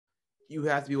you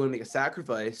have to be willing to make a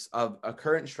sacrifice of a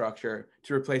current structure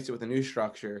to replace it with a new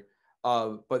structure.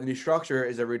 But the new structure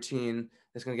is a routine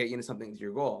that's going to get you into something to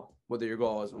your goal. Whether your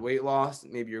goal is weight loss,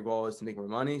 maybe your goal is to make more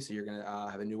money, so you're going to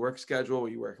have a new work schedule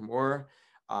where you work more.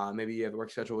 Maybe you have a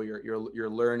work schedule where you're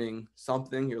learning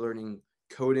something. You're learning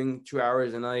coding 2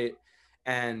 hours a night,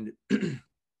 and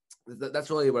that's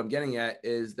really what I'm getting at,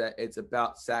 is that it's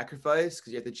about sacrifice,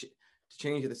 because you have to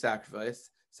change the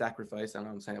sacrifice. I don't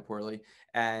know, I'm saying it poorly,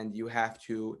 and you have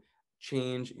to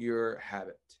change your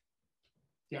habit.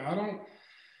 Yeah, I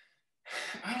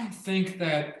don't think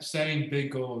that setting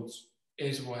big goals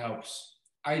is what helps.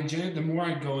 The more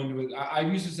I go into it, I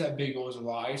used to set big goals a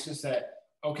lot. I used to set,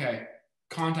 okay,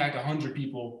 contact 100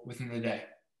 people within the day,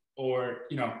 or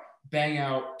bang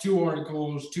out 2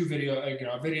 articles, 2 video, like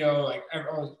a video, like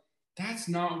that's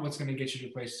not what's going to get you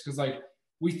to places. Because like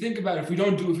we think about if we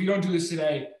don't do this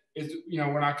today, is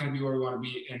we're not going to be where we want to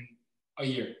be in a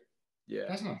year. Yeah,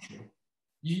 that's not true.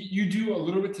 You do a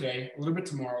little bit today, a little bit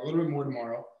tomorrow, a little bit more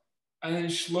tomorrow, and then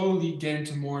slowly get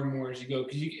into more and more as you go.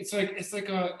 Because it's like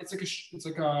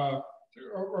a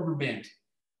rubber band.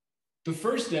 The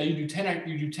first day you do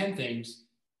 10 things,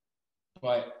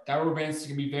 but that rubber band is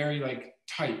going to be very like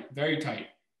tight, very tight.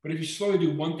 But if you slowly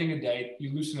do one thing a day,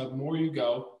 you loosen up. More you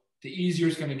go, the easier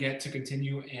it's going to get to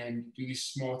continue and do these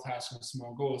small tasks and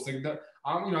small goals. Like that,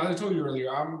 as I told you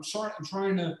earlier, I'm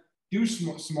trying to do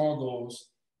small goals,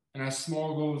 and as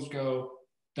small goals go,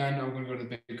 then I'm going to go to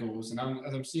the big goals. And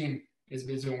as I'm seeing, it's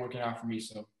been working out for me.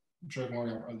 So I'm sure it can work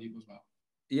out for other people as well.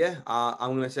 Yeah,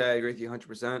 I'm going to say I agree with you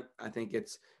 100%. I think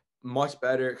it's much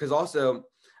better, because also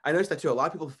I noticed that too. A lot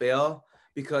of people fail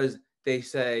because they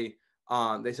set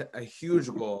a huge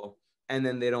goal and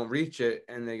then they don't reach it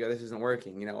and they go, this isn't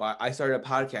working. I started a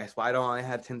podcast. Why don't I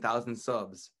have 10,000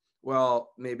 subs?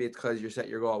 Well, maybe it's because you set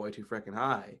your goal way too freaking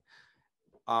high.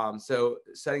 So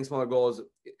setting smaller goals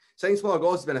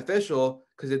is beneficial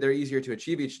because they're easier to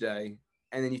achieve each day,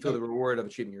 and then you feel the reward of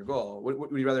achieving your goal.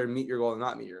 Would you rather meet your goal than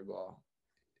not meet your goal?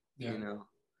 Yeah.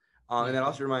 And that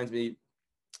also reminds me,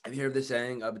 have you heard of the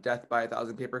saying of death by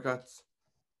 1,000 paper cuts?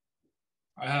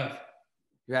 I have.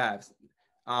 You have.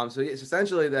 So it's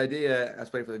essentially the idea, as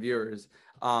played for the viewers,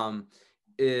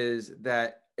 is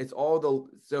that it's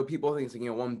so people think it's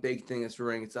like, one big thing that's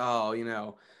ring. It's,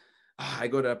 I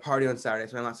go to a party on Saturday,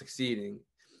 so I'm not succeeding.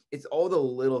 It's all the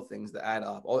little things that add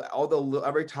up.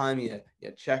 Every time you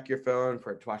check your phone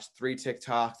to watch 3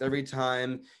 TikToks, every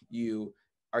time you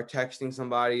are texting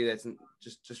somebody that's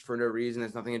just for no reason,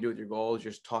 has nothing to do with your goals,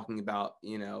 just talking about the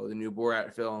new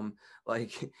Borat film,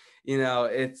 like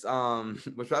it's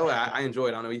which by the way I enjoyed.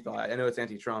 I don't know what you thought. I know it's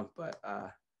anti-Trump, but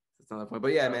that's another point.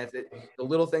 But yeah, man, the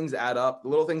little things add up. The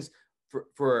little things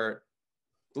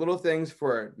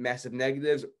for massive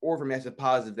negatives or for massive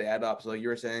positives, they add up. So like you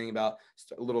were saying about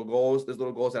little goals, those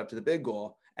little goals add up to the big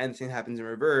goal, and the same happens in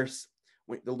reverse.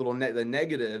 When the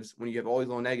negatives, when you have all these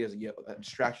little negatives, you have a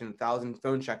distraction, 1,000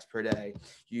 phone checks per day.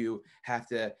 You have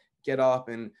to get up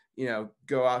and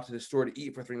go out to the store to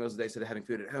eat for 3 meals a day instead of having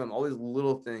food at home. All these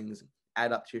little things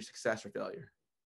add up to your success or failure.